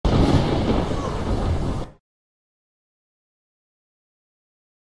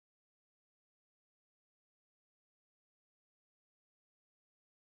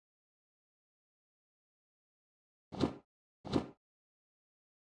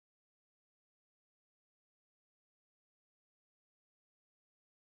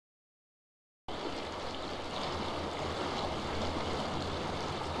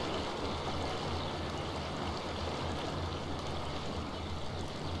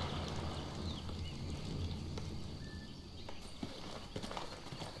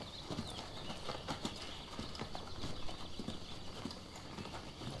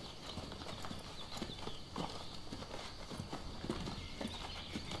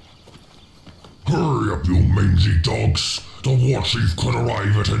you mangy dogs. The war chief could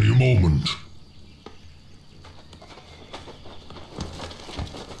arrive at any moment.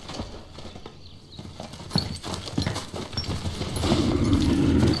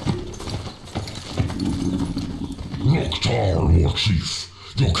 Loktar, war chief.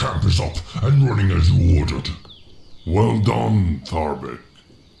 Your camp is up and running as you ordered. Well done, Tharbek.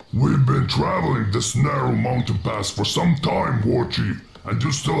 We've been traveling this narrow mountain pass for some time, war chief, and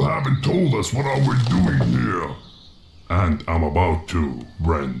you still haven't told us what are we doing here. And I'm about to,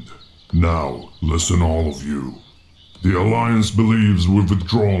 Rend. Now, listen all of you. The Alliance believes we've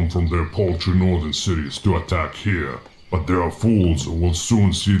withdrawn from their paltry northern cities to attack here, but there are fools who will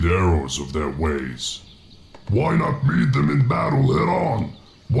soon see the errors of their ways. Why not meet them in battle head on?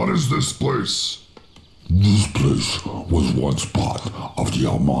 What is this place? This place was once part of the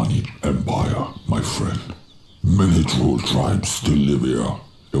Almani Empire, my friend. Many troll tribes still live here.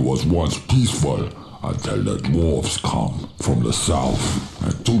 It was once peaceful until the dwarves come from the south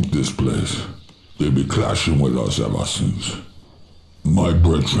and took this place. They've been clashing with us ever since. My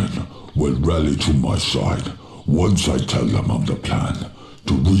brethren will rally to my side once I tell them of the plan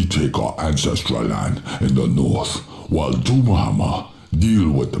to retake our ancestral land in the north while Doomhammer deal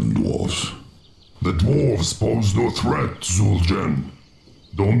with them dwarves. The dwarves pose no threat, Zul'jin.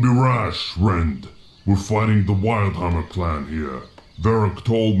 Don't be rash, Rend. We're fighting the Wildhammer clan here. Varric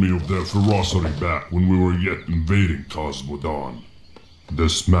told me of their ferocity back when we were yet invading Cosmodan.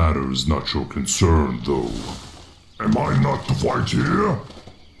 This matter is not your concern, though. Am I not to fight here?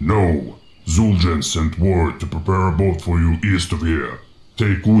 No. Zul'jin sent word to prepare a boat for you east of here.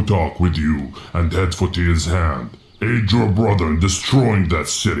 Take Utak with you and head for Tia's hand. Aid your brother in destroying that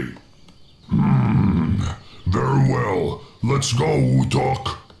city. Very well. Let's go,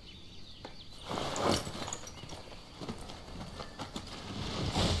 Utak.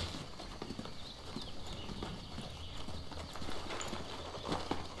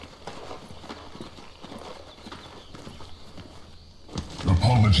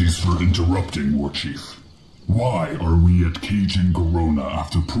 Apologies for interrupting, War Chief. Why are we at Cajun Garona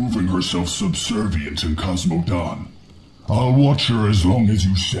after proving herself subservient in Cosmodan? I'll watch her as long as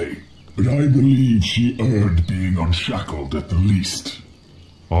you say, but I believe she earned being unshackled at the least.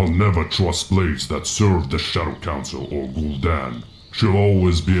 I'll never trust slaves that serve the Shadow Council or Gul'dan. She'll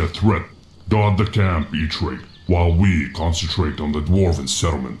always be a threat. Guard the camp, Eitri, while we concentrate on the dwarven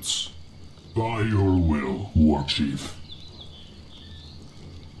settlements. By your will, War Chief.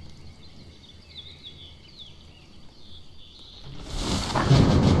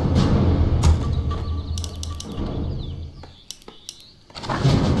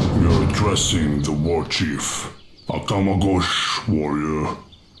 You're addressing the War Chief. Akamagosh, warrior.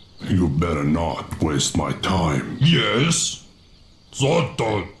 You better not waste my time. Yes?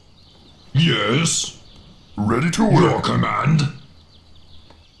 Zoltan. Yes? Ready to work. Your command?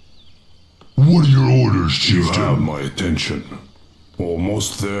 What are your orders, Chieftain? You have my attention.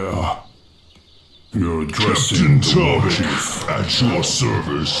 Almost there. You're addressing Captain the War Tubby, Chief. at your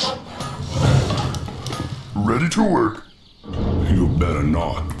service. Ready to work. You better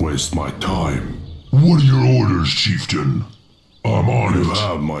not waste my time. What are your orders, Chieftain? I'm on You it.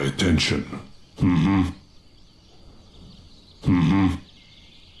 have my attention.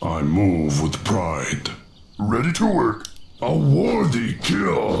 I move with pride. Ready to work. A worthy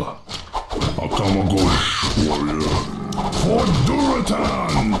kill. Akamagosh, warrior. For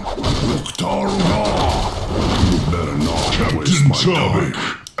Duratan! Loktaruga! You better not waste Captain my Tubby,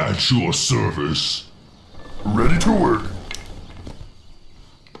 time. at your service. Ready to work.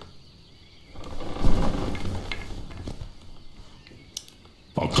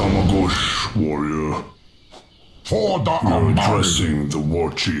 Akamagosh, warrior. For the You're Almani. addressing the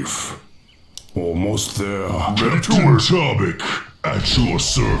War Chief. Almost there. Ready to Captain work. Tubby, at your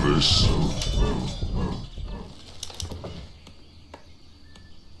service.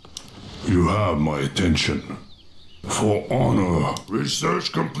 You have my attention. For honor.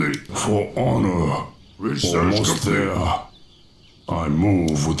 Research complete. For honor. Research Almost complete. there. I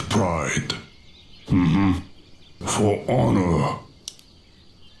move with pride. For honor.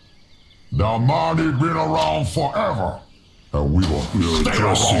 The Almani been around forever. And we will You're stay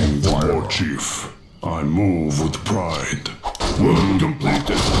addressing around the forever. War Chief. I move with pride. Work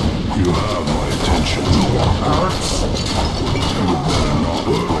completed. You have my attention. You better not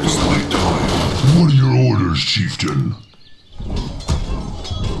waste my time. What are your orders, Chieftain?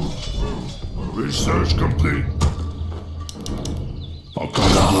 Research complete.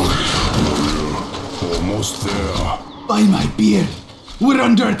 Warrior. Almost there. By my beard! We're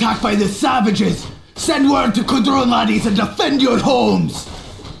under attack by the savages! Send word to Kudron laddies and defend your homes!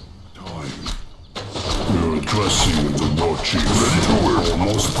 Time. addressing the war chief. Ready to work.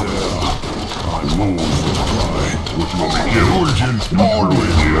 Almost there. I move with pride. With your origin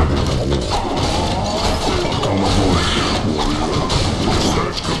always here. Akamagosh, warrior.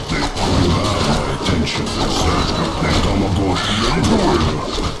 Search complete. You have my attention. Search complete. Akamagosh, ready to work.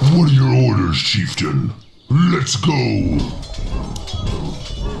 What are your orders, chieftain? Let's go.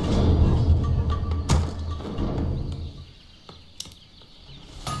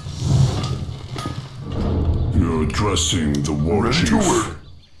 You're addressing the war chief.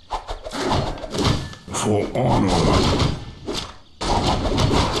 For honor.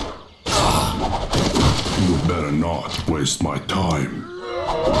 You better not waste my time.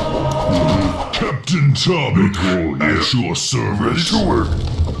 Captain Tobik, at your service. Ready to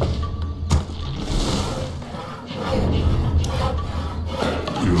work.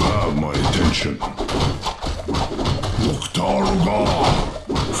 You have my attention. Mukhtaruga!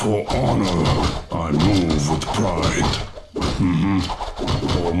 For honor, I move with pride.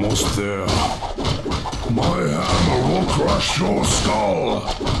 Almost there. My hammer will crush your skull.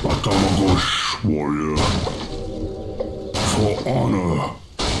 Akamagosh, warrior. For honor,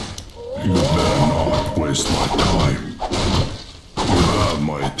 you better not waste my time. You have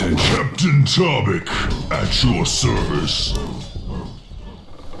my attention. Captain Tobik, at your service.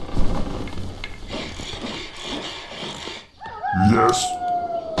 Yes.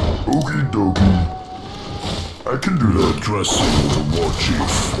 Okie dokie. I can do that. Addressing the war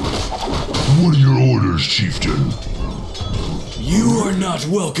chief. What are your orders, chieftain? You are not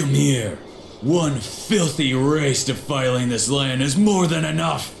welcome here. One filthy race defiling this land is more than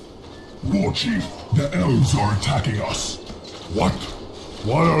enough. War chief, the elves are attacking us. What?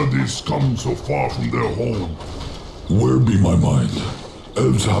 Why are these scum so far from their home? Where be my mind?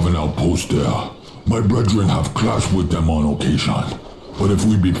 Elves have an outpost there. My brethren have clashed with them on occasion. But if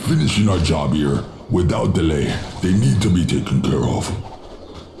we be finishing our job here, without delay, they need to be taken care of.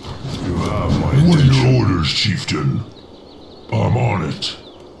 You have my What are attention. your orders, chieftain? I'm on it.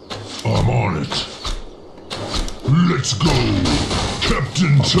 I'm on it. Let's go!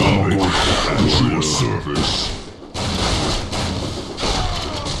 Captain Tobik, at your service.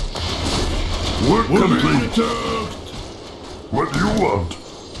 Work complete. What do you want?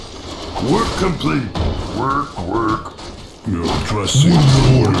 Work complete. Work. You're addressing What are the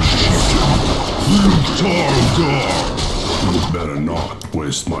your war orders, chief. chieftain? You better not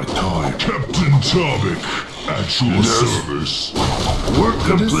waste my time. Captain Tobik, at your service. Work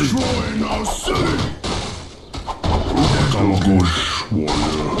complete. Destroying our city. Akamagosh,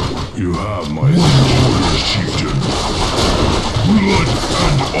 warrior. You have my What are your orders, chieftain? Blood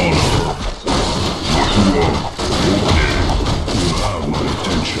and honor. What you want? Okay. You have my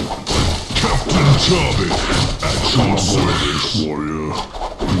attention. Captain Tobik, at your service. Warrior,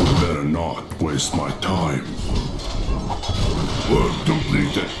 you better not waste my time. Work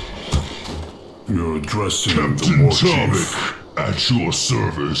completed. You're addressing Captain the war Tobik, chief. at your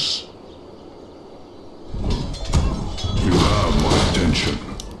service. You have my attention.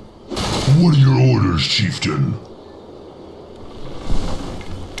 What are your orders, chieftain?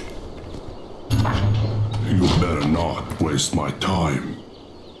 You better not waste my time.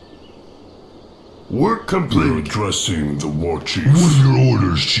 Work You're complete. addressing the war chief. What are your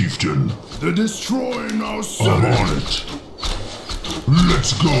orders, chieftain? They're destroying our city. I'm on it.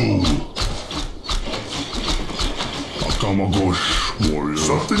 Let's go. Akamagosh, warrior.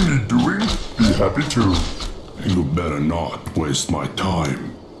 Something you're doing? Be happy to. You better not waste my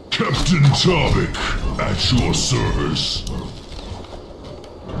time. Captain Tobik, at your service.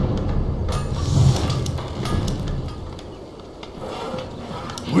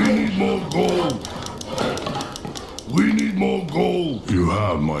 We need more gold. We need more gold. You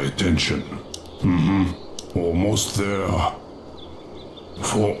have my attention. Almost there.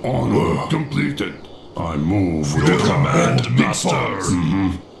 For honor completed. I move with Your pride. command, master.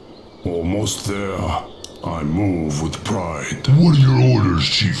 Almost there. I move with pride. What are your orders,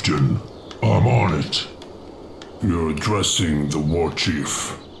 chieftain? I'm on it. You're addressing the war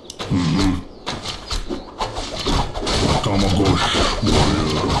chief. Akamagosh,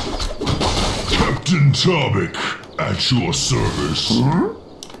 warrior. Captain Tobik, at your service.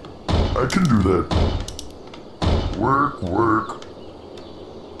 I can do that. Work.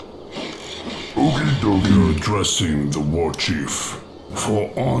 Okie dokie. You're addressing the war chief.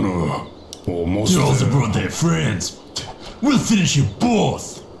 For honor. Almost They also there. brought their friends. We'll finish you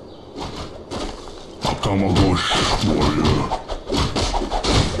both. Akamagosh, warrior.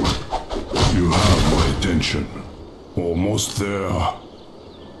 You have my attention. Almost there.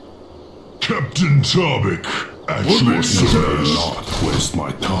 Captain Tobik, at You your better service. not waste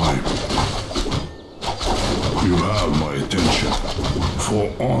my time. For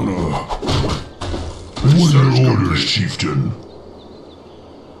honor. What are your orders, chieftain?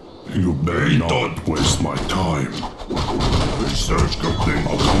 You better not waste my time. Research complete.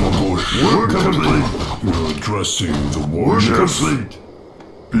 Work complete. You're addressing the warriors. Complete.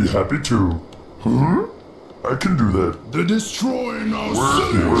 Be happy to. Huh? I can do that. They're destroying our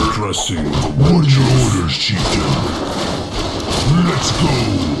city. You're addressing the What are your warriors. orders, chieftain? Let's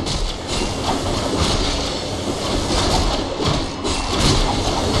go!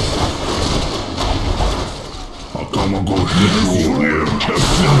 Destroy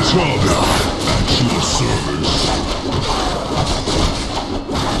Captain Tobin, at your service.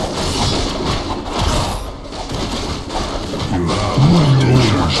 You have What my are your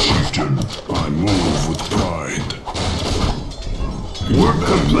attention. orders, chieftain? I move with pride. Work You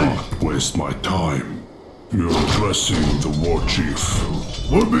better complete. not waste my time. You're addressing the war chief.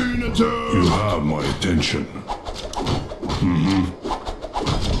 We're being attacked. You have my attention.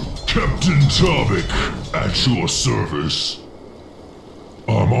 Captain Tobik, at your service.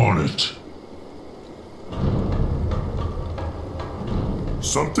 I'm on it.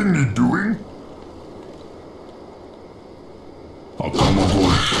 Something need doing?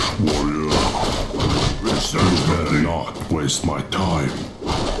 Akamagosh, warrior. Research You better complete. not waste my time.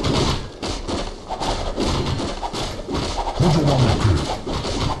 What do you want me to do?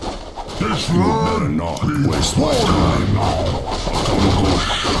 This You one. better not waste my time. Akamagosh,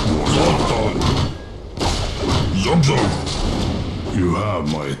 warrior. Zum zum. You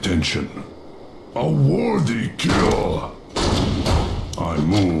have my attention. A worthy kill. I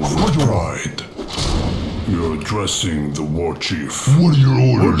move with pride. You're addressing the war chief. What are your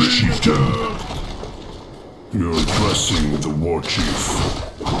orders, chieftain? You're addressing the war chief.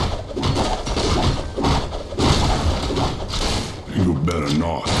 You better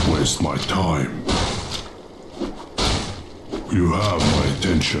not waste my time. You have my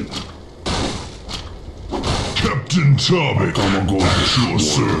attention. Captain Tobik, Akamagosh, at your warrior.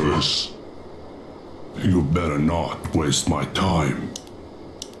 service. You better not waste my time.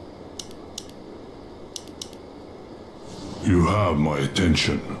 You have my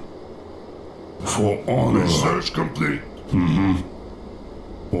attention. For honor. Research complete.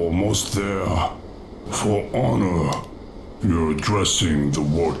 Almost there. For honor. You're addressing the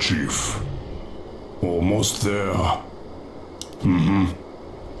war chief. Almost there.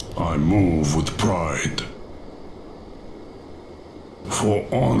 I move with pride. For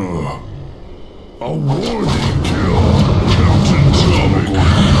honor. A worthy kill. Captain Tobik,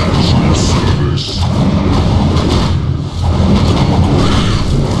 at your service.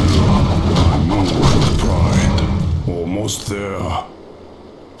 I move with pride. Almost there.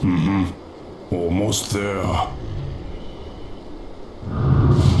 Almost there.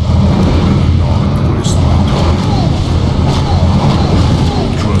 Not waste my time.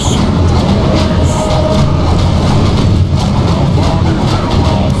 Addressing the warriors.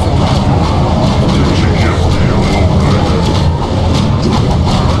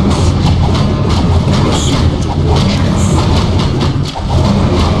 Addressing the war chief.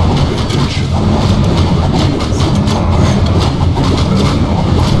 Attention. Move with pride. Better not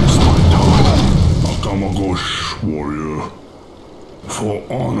waste my time. Akamagosh, warrior. For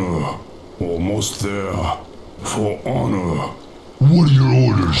honor. Almost there. For honor. What are your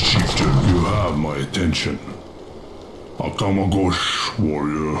orders, chieftain? You have my attention. Akamagosh,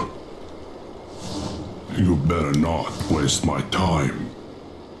 warrior. You better not waste my time.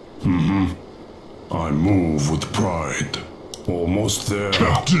 I move with pride. Almost there.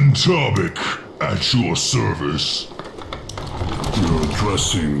 Captain Tobik, at your service. You're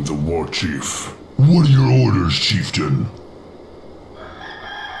addressing the war chief. What are your orders, chieftain?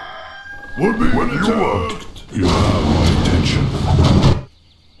 We're being attacked. You have my attention.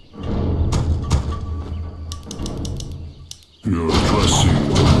 You're addressing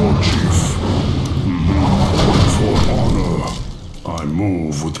the war chief. For honor. I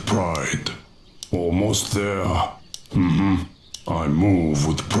move with pride. Almost there. I move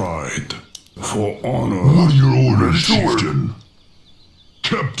with pride. For honor. What are your orders, Ready to work. chieftain?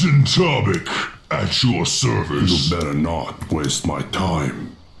 Captain Tobik, at your You service. better not waste my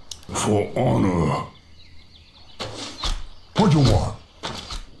time. For honor. What do you want?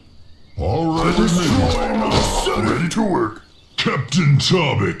 All right, Destroying our city. Ready to work. Captain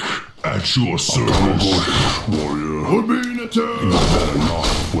Tobik, at your service. Akamagosh, warrior. We're being You attacked. better not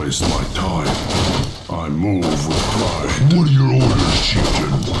waste my time. I move with pride. What are your orders,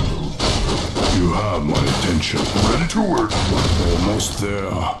 chieftain? You have my attention. Ready to work. Almost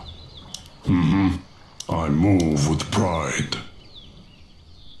there. I move with pride.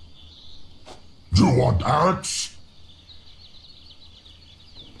 Do you want axe?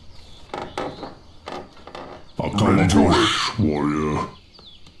 Akamagosh, warrior.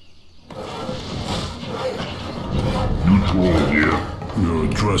 You troll here. You're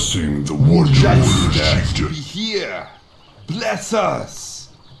addressing the warrior chieftain. Be here. Bless us.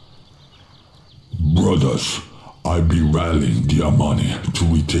 Brothers, I be rallying the Amani to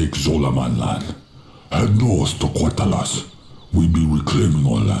retake Zolaman land. Head north to Quatalas. We be reclaiming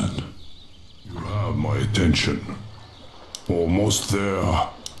our land. You have my attention. Almost there.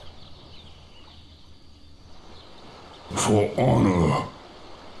 For honor.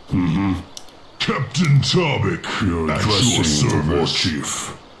 Captain Tobik, you're addressing the war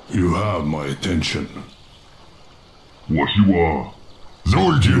chief. You have my attention. What you are?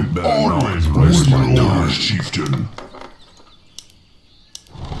 Zul'jin always waste my time, chieftain.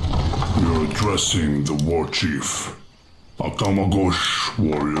 You're addressing the war chief. Akamagosh,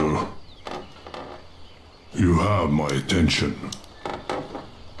 warrior. You have my attention.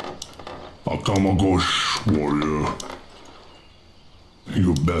 Akamagosh, warrior.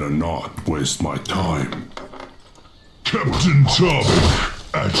 You better not waste my time. Captain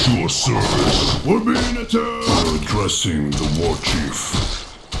Tobik, at your service. We're being attacked. You're addressing the war chief.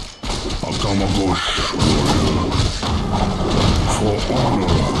 Akamagosh, warrior. For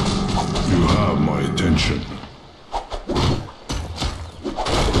honor, you have my attention.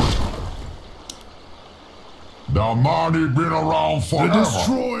 The Amani been around forever. They're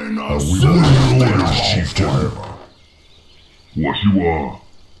destroying us. We will be orders, chieftain. What you are?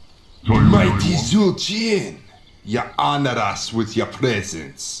 Tell you Mighty Zul'jin, you honor us with your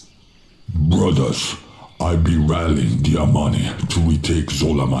presence. Brothers, I be rallying the Amani to retake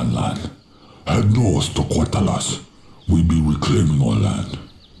Zolaman land. Head north to Quatalas. We be reclaiming our land.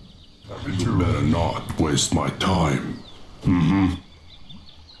 You better not waste my time.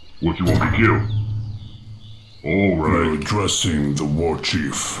 What you want me killed? Alright. You're addressing the war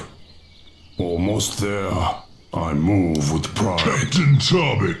chief. Almost there. I move with pride. Captain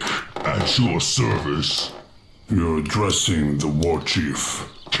Tobik, at your service. You're addressing the war chief.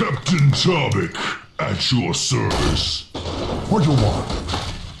 Captain Tobik, at your service. What you want?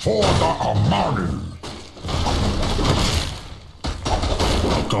 For the Amani.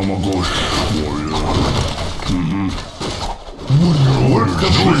 Akamagosh, warrior. Work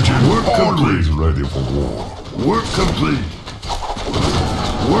complete. Work Always ready for war. Work complete.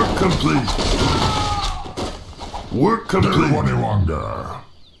 Work complete. Work complete. Any longer.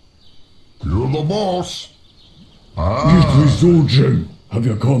 You're the boss. Zul'jin, have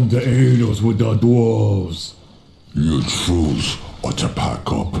you come to aid us with the dwarves? You trolls are to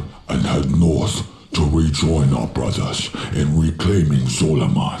pack up and head north to rejoin our brothers in reclaiming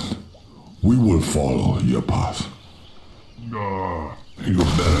Zolaman. We will follow your path. You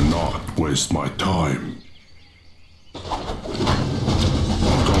better not waste my time.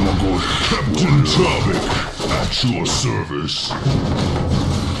 Captain Tobik, at your service.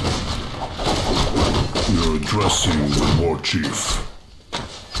 You're addressing the war chief.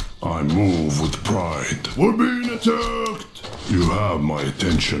 I move with pride. We're being attacked! You have my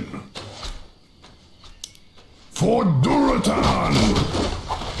attention. For Duratan!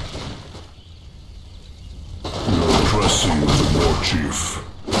 You're addressing the war chief.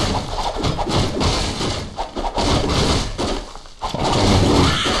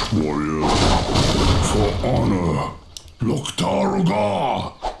 Akamagosh, warrior. For honor, Loktaruga!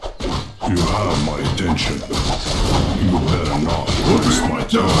 You have my attention. You better not waste my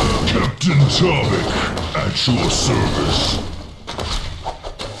time. Captain Tobik, at your service.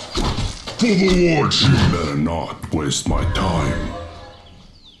 For the war chief. You better not waste my time.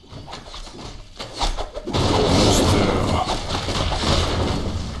 Almost there.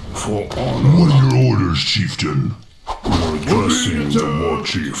 For honor. What are your orders, chieftain? You're addressing the war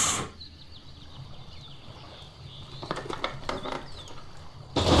chief.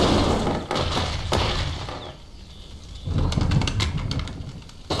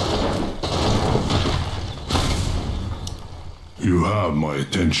 You have my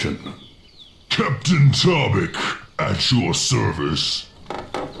attention. Captain Tobik, at your service.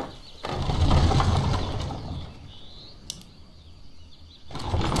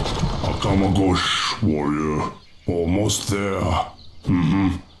 Akamagosh, warrior. Almost there.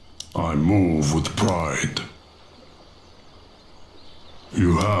 I move with pride.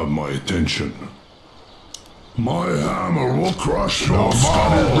 You have my attention. My hammer will crush your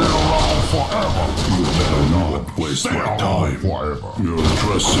skull. You better not waste my time. You're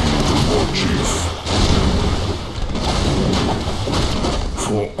addressing the war chief.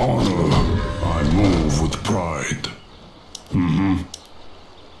 For honor, I move with pride.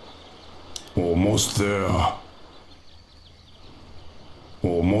 Almost there.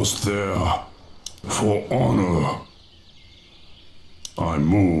 Almost there. For honor. I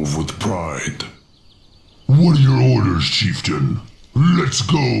move with pride. What are your orders, chieftain? Let's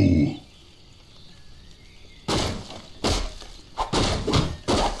go!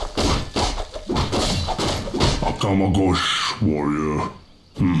 Akamagosh, warrior.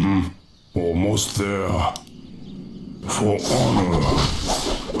 Almost there. For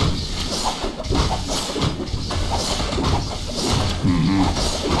honor.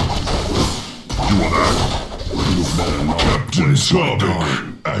 You are that? You better not Captain waste my Topic,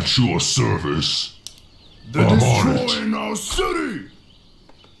 time. at your service. They're I'm on it. destroying our city!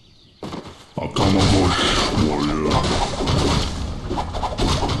 Akamagosh, warrior.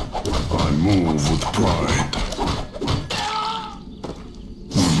 I move with pride.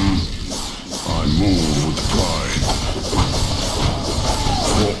 I move with pride.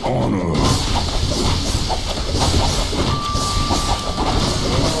 For honor.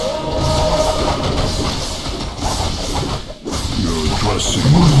 You're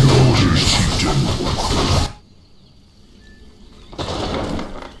addressing Your orders, chieftain.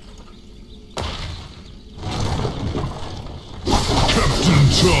 Captain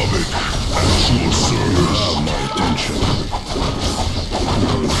Topic, at your service. have my attention.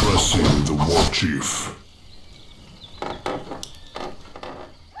 You're addressing the war chief.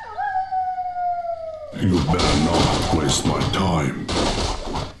 You better not waste my time.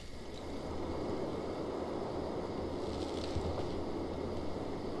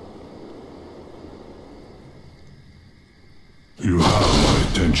 You have my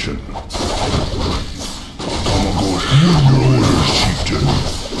attention. Akamagosh, Your orders, chieftain.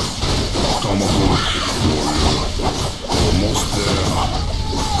 Akamagosh, warrior. Almost there.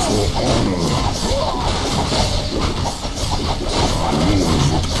 For honor. I move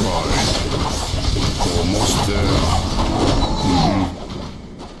with pride. Almost there.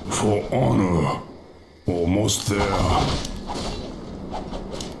 For honor. Almost there.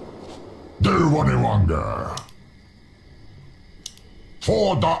 Derwaniwanga.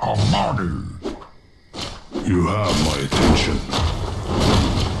 For the Armani. You have my attention.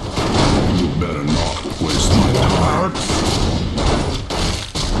 You better not waste my time.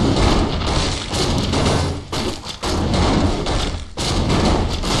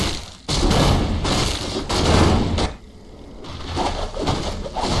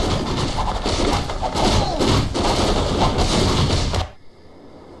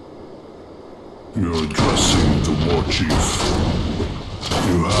 You're addressing the war chief.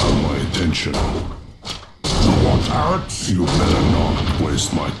 You have my attention. You better not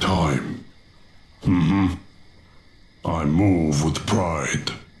waste my time. I move with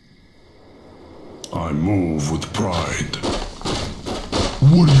pride. I move with pride.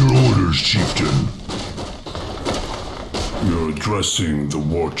 What are your orders, chieftain? You're addressing the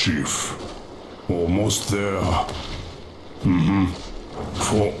war chief. Almost there.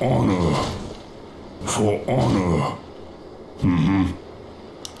 For honor. For honor.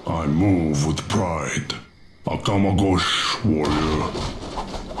 I move with pride. Akamagosh, warrior.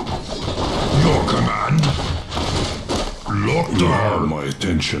 Your command. Locked You have down. my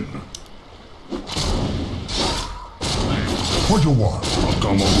attention. What you want?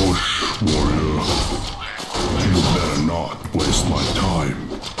 Akamagosh, warrior. You better not waste my time.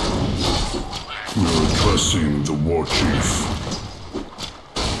 You're addressing the war chief.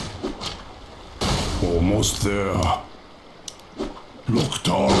 Almost there. Look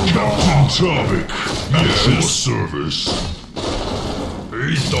down. Captain Topic, at your service.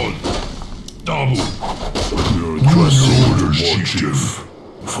 He's done. Double. You're What are addressing your the orders, war chieftain? chief.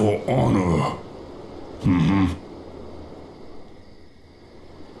 For honor.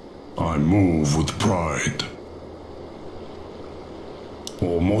 I move with pride.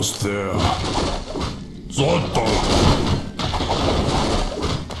 Almost there. Zotto.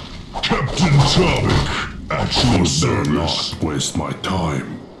 Captain Topic, at your Better service. not waste my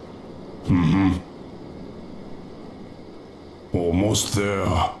time. Almost there.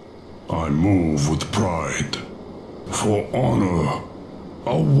 I move with pride. For honor.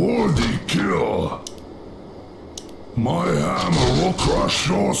 A worthy kill. My hammer will crush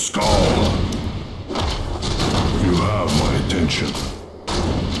your skull. You have my attention.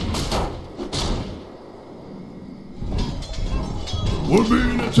 We're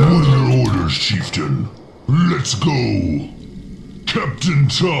being What attacked! are your orders, chieftain? Let's go. Captain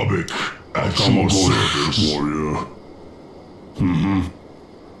Topic, at your service. warrior.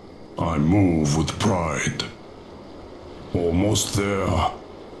 I move with pride. Almost there.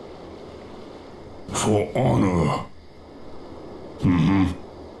 For honor.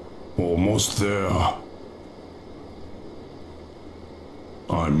 Almost there.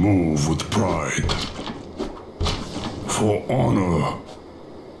 I move with pride. For honor.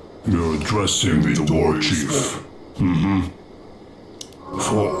 You're addressing the war chief.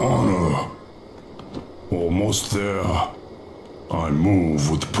 For honor. Almost there. I move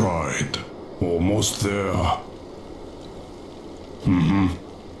with pride. Almost there.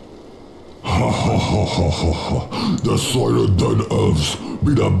 Ha ha ha ha ha ha. The sight of dead elves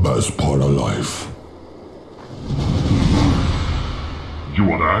be the best part of life. You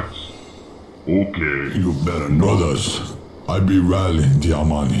want axe? Okay. You better know. Brothers, I be rallying the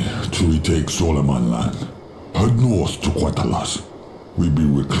Amani to retake Solomon land. Head north to Quatalas. We be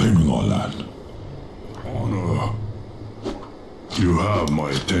reclaiming our land. Honor. You have my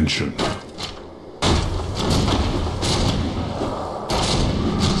attention.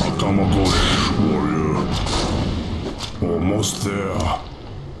 Akamagosh, warrior. Almost there.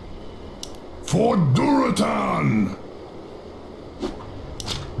 For Duratan!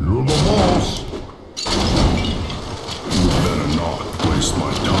 You're the boss. You better not waste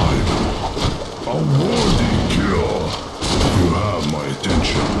my time. A worthy kill. You have my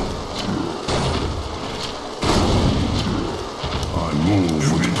attention. I move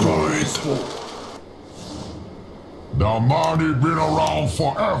with pride. The Amani been around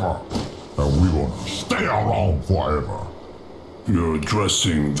forever, and we gonna stay around forever. You're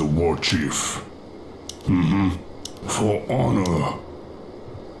addressing the war chief. For honor.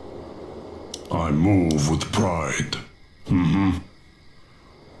 I move with pride.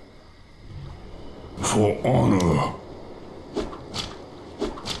 For honor.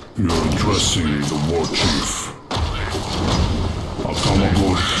 You're addressing the war chief.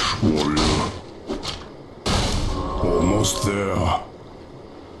 Akamagosh, warrior. Almost there.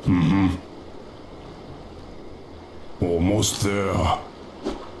 Almost there.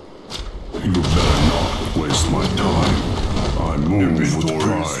 You better not waste my time. I move with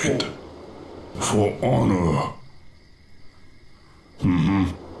pride. For honor.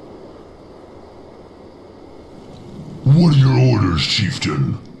 What are your orders,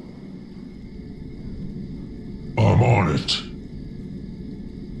 chieftain? I'm on it.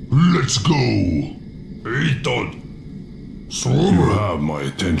 Let's go. Ethan. You have my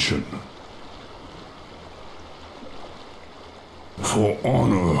attention. For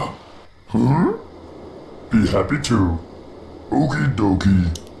honor. Be happy to. Okie dokie.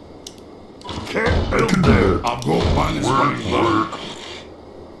 Can't help that. I'll go find this Work.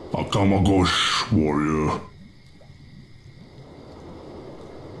 Akamagosh, warrior.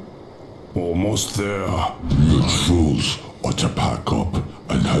 Almost there. You fools ought to pack up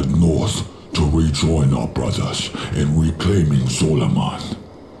and head north to rejoin our brothers in reclaiming Solomon.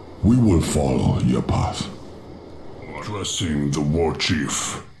 We will follow your path. Addressing the war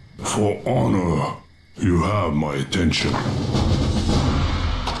chief. For honor. You have my attention.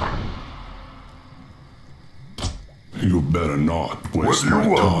 You better not waste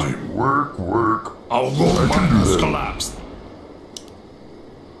my time. Work. I'll go find this collapsed.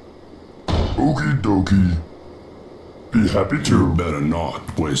 Okie dokie. Be happy You to. better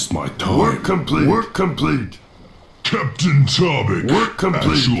not waste my time. Work complete. Captain Tobik. Work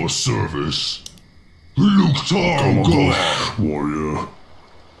complete. At your service. Luke Targo. Akamagosh, warrior.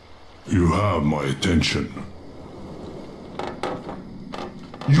 You have my attention.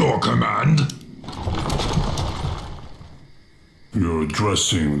 Your command. You're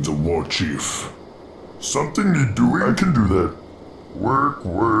addressing the war chief. Something need doing? I can do that. Work.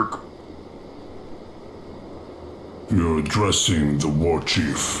 You're addressing the war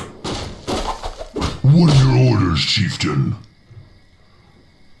chief. What are your orders, chieftain?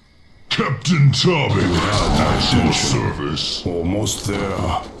 Captain Tobik at your service. Almost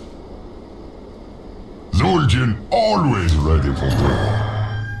there. Zul'jin always ready for war.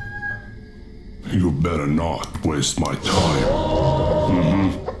 You better not waste my time.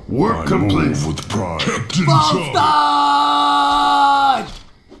 Work I complete. move with pride. Captain Tobik.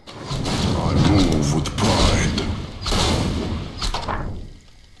 I move with pride.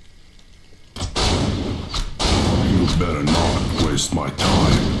 You better not waste my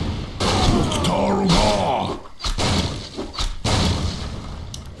time. Taruga!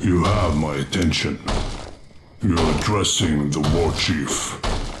 You have my attention. You're addressing the war chief.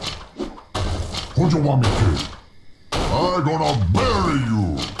 What you want me to? I'm gonna bury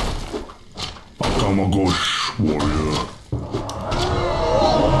you. Akamagosh, warrior.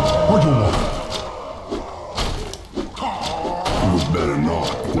 What you want? You better not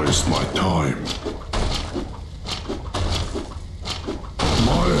waste my time.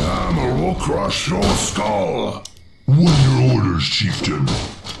 My hammer will crush your skull. What are your orders, chieftain?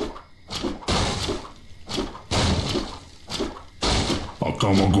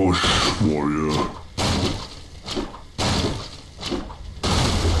 Yakamagosh, warrior.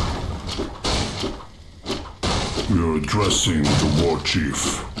 You're addressing the war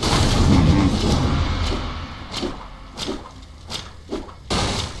chief.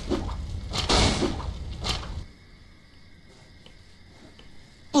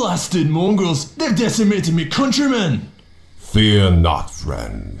 Blasted mongrels! They've decimated me countrymen! Fear not,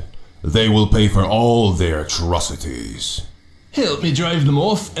 friend. They will pay for all their atrocities. Help me drive them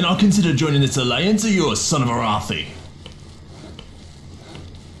off, and I'll consider joining this alliance of yours, son of a Rathi.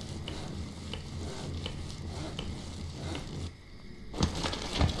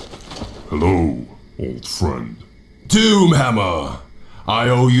 Hello, old friend. Doomhammer! I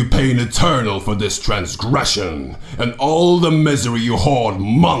owe you pain eternal for this transgression, and all the misery you horde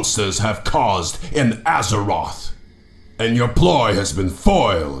monsters have caused in Azeroth. And your ploy has been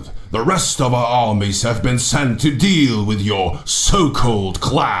foiled. The rest of our armies have been sent to deal with your so-called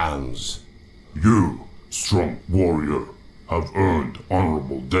clans. You, strong warrior, have earned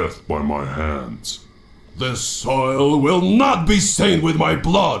honorable death by my hands. This soil will not be stained with my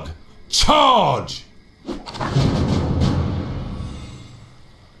blood. Charge!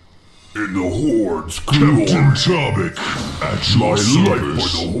 In the Horde's Captain glory. Chabik, at My your life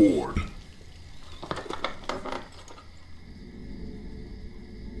service. for the Horde.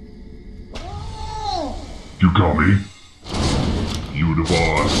 You call me? You the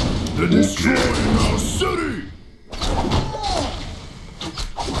boss. The destroying our city.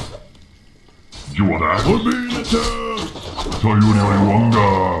 You want that? We're being attacked. Sayuri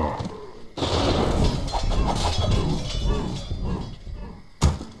Wanga.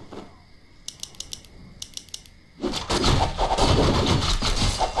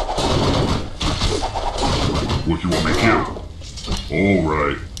 What you want me to kill?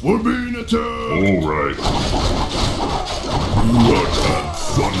 Alright, We're being attacked. alright. Blood and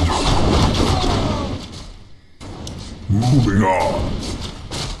thunder. Moving on.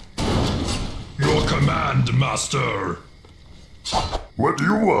 Your command, master. What do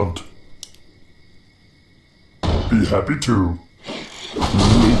you want? Be happy to.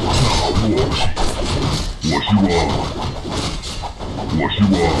 What you want? What you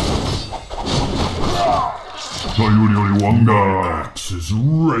want? Sayuri Wanga. Axe is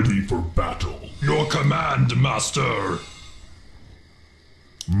ready for battle. Your command, master.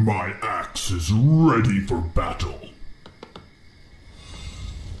 My axe is ready for battle.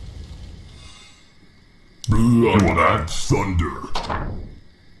 Blood You want that? and thunder.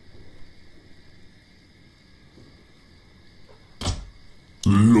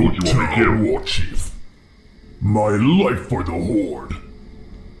 What you want me to kill? War Chief. My life for the Horde.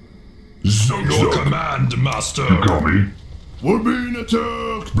 Zug Your zug. command, master. You call me? We're being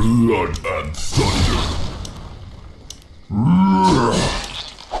attacked. Blood and thunder.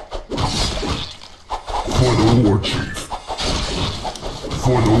 For the War Chief.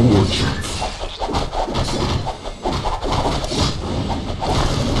 For the War Chief.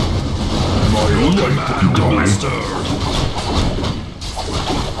 My life for the Horde. Master.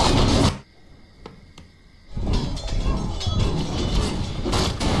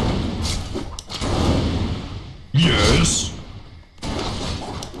 Yes.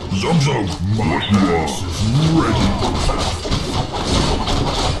 Zug zug. My axe is ready for battle.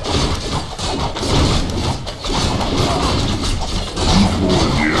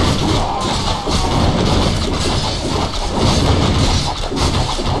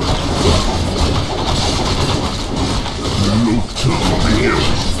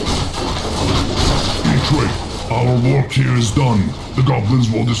 Our work here is done. The goblins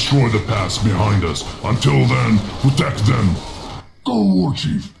will destroy the pass behind us. Until then, protect them. Go, War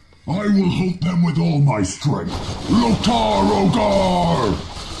Chief. I will help them with all my strength. Lotar Ogar!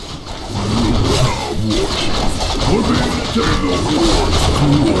 Lotar, War Chief. We're being attacked the Horde's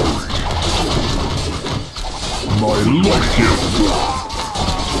glory. My life here.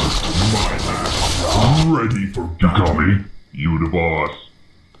 My axe ready for You battle. call me? You the boss.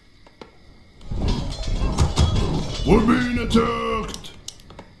 We're being attacked.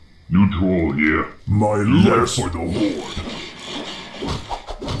 New troll here. My life for the Horde.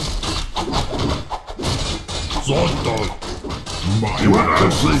 Zonto. My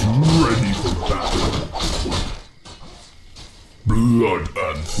axe is ready for battle. Blood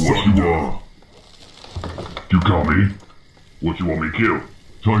and What you thunder. want? You call me? What you want me to kill?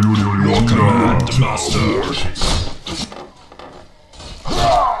 Sayuri Your Wanga. command, master.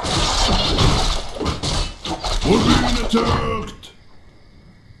 We're being attacked.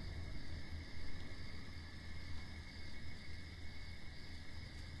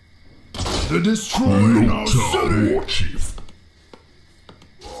 They're destroying our city. War Chief.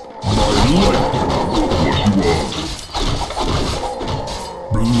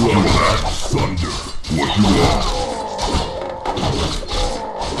 Blood and thunder. What you want?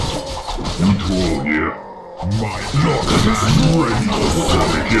 You troll, yeah. My axe is ready for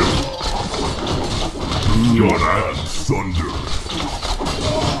the kill. Blood and thunder.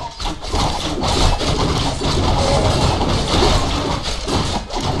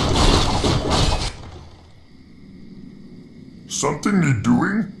 Something me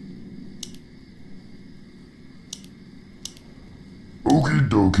doing? Okie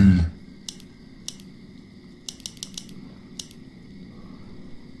dokie.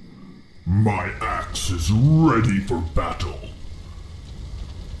 My axe is ready for battle.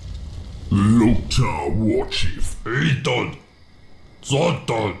 Lokta Warchief. Eton.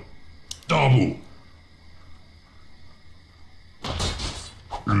 Zoton. Dabu.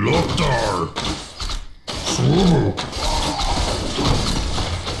 Loktar. Sumu.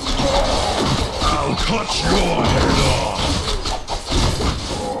 I'll cut your head off.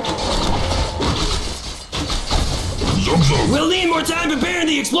 We'll need more time preparing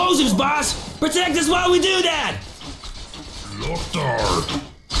the explosives, boss! Protect us while we do that! Loktar!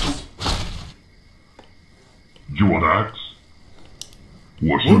 You want axe?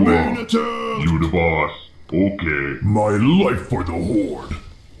 What you want? You the boss. Okay. My life for the Horde.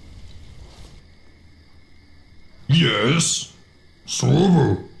 Yes?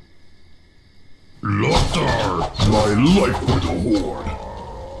 Silver. Loktar! My life for the Horde.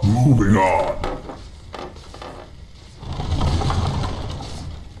 Moving on.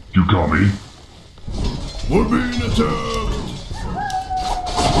 You got me? We're being attacked!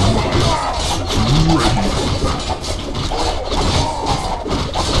 My axe is ready for battle.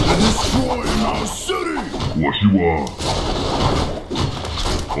 They're destroying our city! What you want?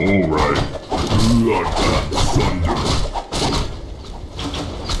 Alright. Blood and thunder.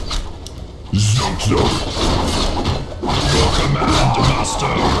 Zozo. Your command,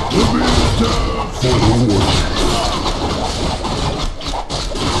 master! We're being attacked! For the warship.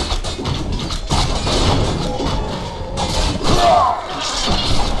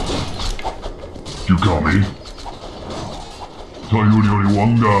 You got me? Sayuri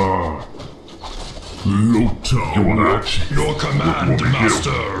Wanga! Lokta! You want axe? Your command,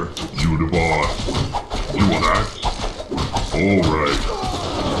 master! You the boss. You want axe? Alright.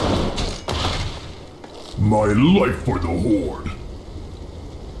 My life for the Horde.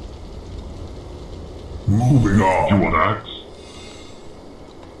 Moving on. You want axe?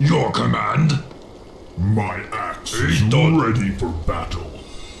 Your command? My axe is ready for battle.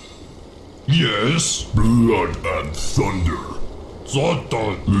 Yes? Blood and thunder.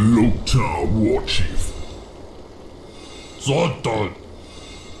 Zoton. Lokta Warchief. Zoton.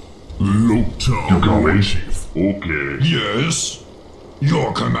 Lokta Warchief. Okay. Yes?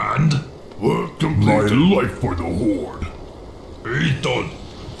 Your command? Work completed. My life for the Horde. Eton.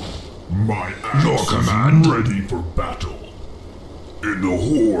 My axe your command? Is ready for battle. In the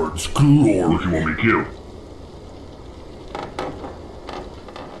Horde's glory. What you want me to kill?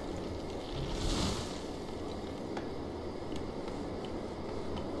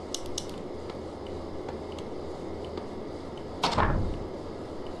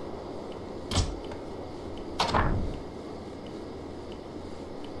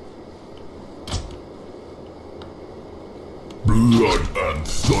 Blood and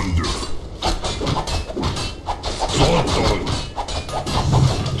thunder. Zoton.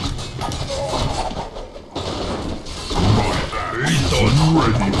 My axe is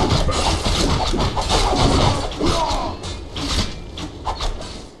ready for battle.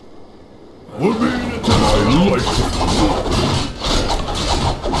 We're being attacked. My life for the Lord.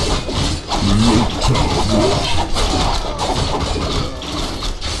 Lokta Warchief.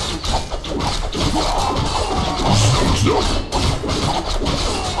 Zozo.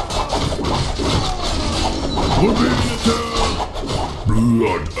 We're being attacked!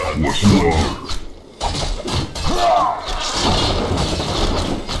 Blood and thunder!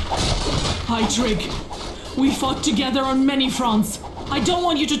 Hi, Trig. We fought together on many fronts. I don't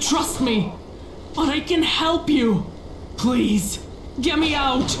want you to trust me, but I can help you. Please, get me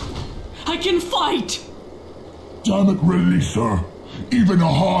out. I can fight. Damn it, release her. Even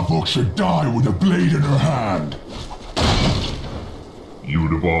a half-orc should die with a blade in her hand. You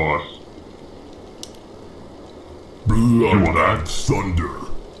the boss. Blood and thunder.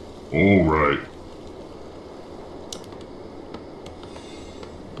 Alright.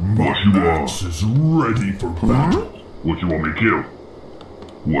 My axe is ready for battle. What you want me to kill?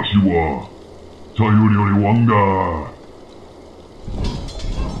 What you want? Sayuri Wanga.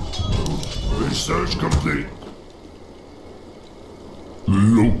 Research complete.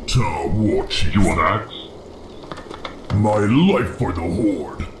 Lokta Warchief. You want axe? My life for the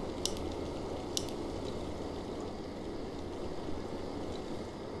Horde.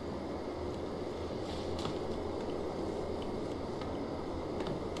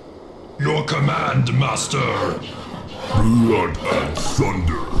 Your command, master. Blood and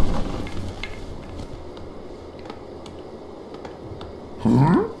thunder.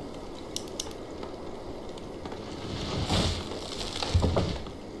 Huh?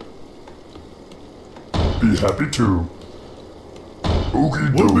 Be happy to. Okie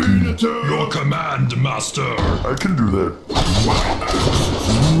dokie. Your command, master. I can do that. My axe is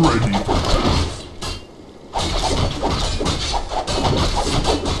ready for battle.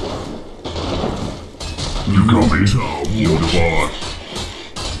 You got me, Waterbot.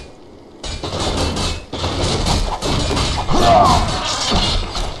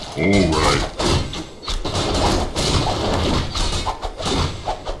 Alright.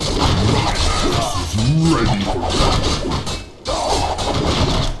 My axe is ready for battle.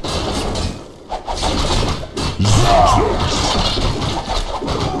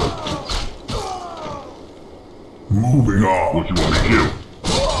 Moving on. What you want me to do?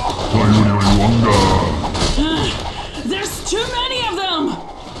 There's too many of them!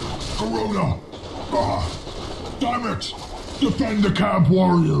 Corona! Damn it! Defend the camp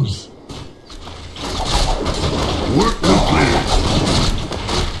warriors! Work complete!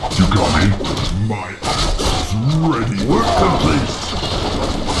 You got me? My axe is ready! Work complete!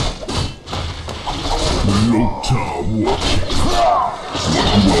 Lota watching. What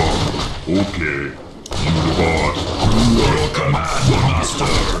you want? Okay. You the boss. Your command,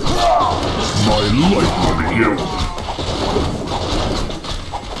 master. My life will be here.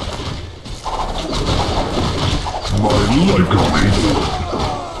 My life coming.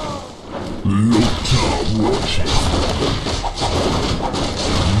 Lota watching.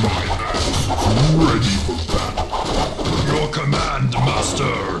 My axe is ready for battle. Your command,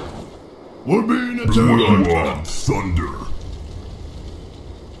 master. We're being attacked. Blood and thunder.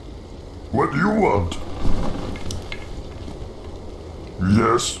 What do you want?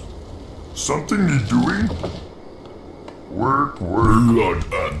 Yes? Something he's doing? Work. Blood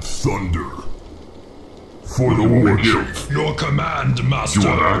and thunder. For the warchief. Your command, master. You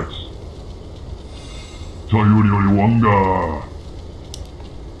want axe? Sayuri Wanga.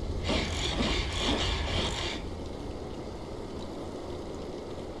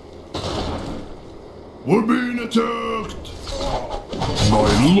 We're being attacked! My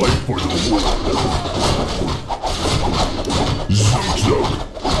life for the world! Zug.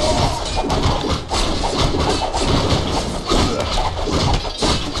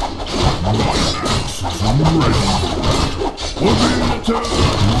 My axe is ready. We're being attacked!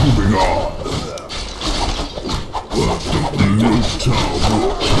 Moving on. Lota watching.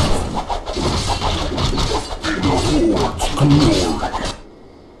 In the Horde's glory.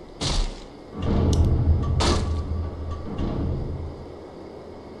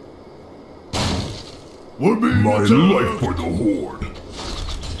 My life for the Horde.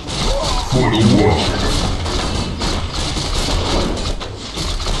 For the world.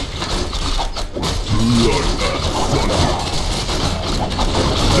 Blood and thunder.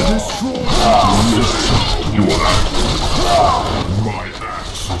 The destroyer. You want axe? My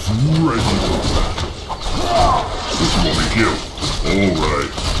axe is ready for battle. What you want me to kill?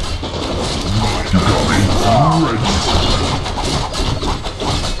 Alright. You got me ready for battle.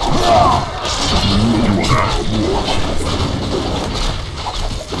 You want that?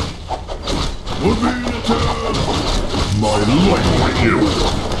 We're being attacked! My life for you!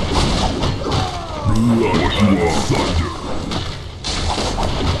 Blood and thunder!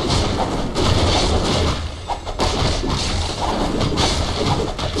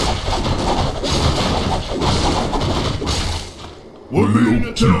 We're being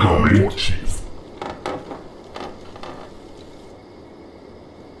attacked! War Chief.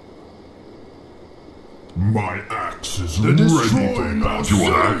 My axe is ready for battle. You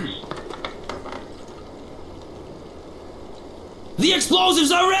want axe? The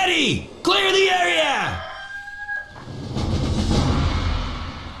explosives are ready! Clear the area!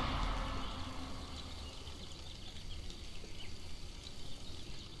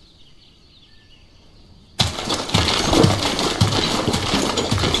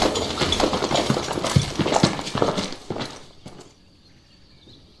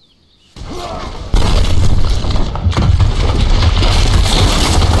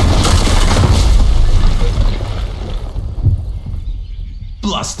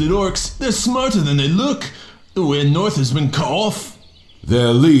 Blasted orcs, they're smarter than they look. The way north has been cut off.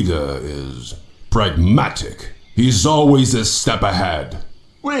 Their leader is pragmatic. He's always a step ahead.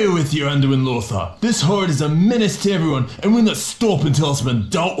 We're with you, Anduin Lothar. This horde is a menace to everyone, and we'll not stop until it's been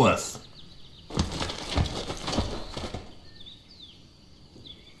dealt with.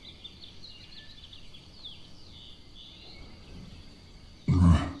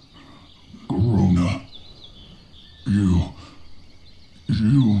 You...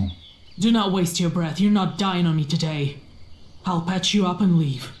 Do not waste your breath. You're not dying on me today. I'll patch you up and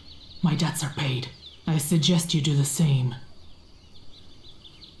leave. My debts are paid. I suggest you do the same.